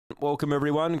Welcome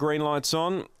everyone, green lights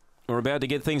on. We're about to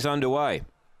get things underway.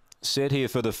 Set here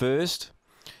for the first.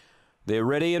 They're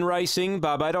ready and racing.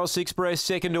 Barbados Express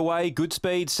second away. Good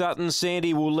speed. Sutton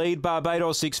Sandy will lead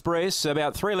Barbados Express.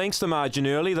 About 3 lengths the margin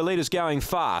early. The leader's going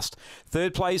fast.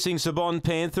 Third placing Sabon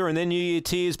Panther, and then New Year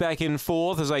Tears back in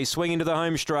fourth as they swing into the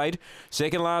home straight.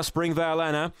 Second last Springvale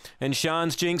Anna and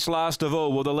Shan's Jinx last of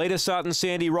all. Well, the leader Sutton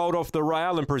Sandy rolled off the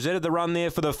rail and presented the run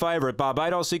there for the favourite.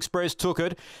 Barbados Express took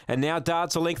it and now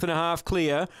darts a length and a half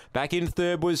clear. Back in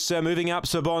third was moving up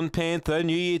Sabon Panther.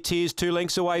 New Year Tears 2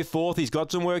 lengths away fourth. He's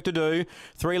got some work to do.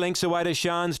 3 lengths away to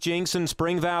Shan's Jinx and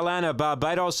Springvale Anna.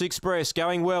 Barbados Express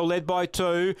going well, led by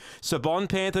 2. Sabon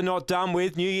Panther not done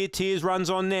with. New Year Tears runs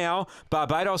on now.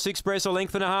 Barbados Express a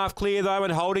length and a half clear though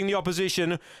and holding the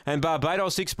opposition. And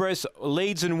Barbados Express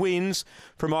leads and wins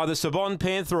from either Sabon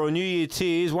Panther or New Year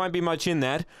Tears. Won't be much in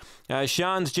that.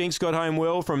 Shan's Jinx got home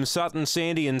well from Sutton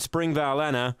Sandy and Springvale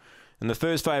Anna. And the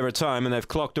first favourite's home, and they've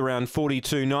clocked around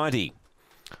 42.90.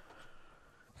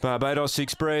 Barbados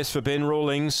Express for Ben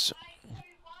Rawlings.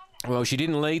 Well, she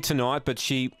didn't lead tonight, but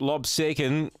she lobbed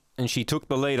second and she took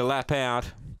the lead a lap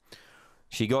out.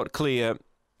 She got clear.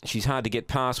 She's hard to get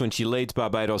past when she leads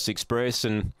Barbados Express,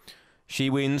 and she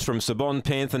wins from Sabon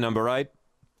Panther number 8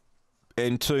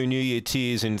 and 2 New Year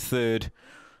Tears in third.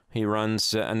 He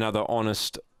runs another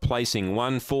honest placing.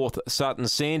 1/4 Sutton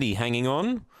Sandy hanging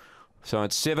on. So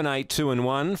it's 7, 8, 2 and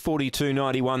 1,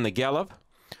 42.91 the gallop.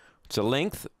 It's a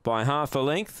length by half a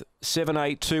length. 7,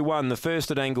 8, 2, 1, the first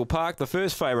at Angle Park. The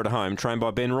first favourite at home, trained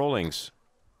by Ben Rawlings.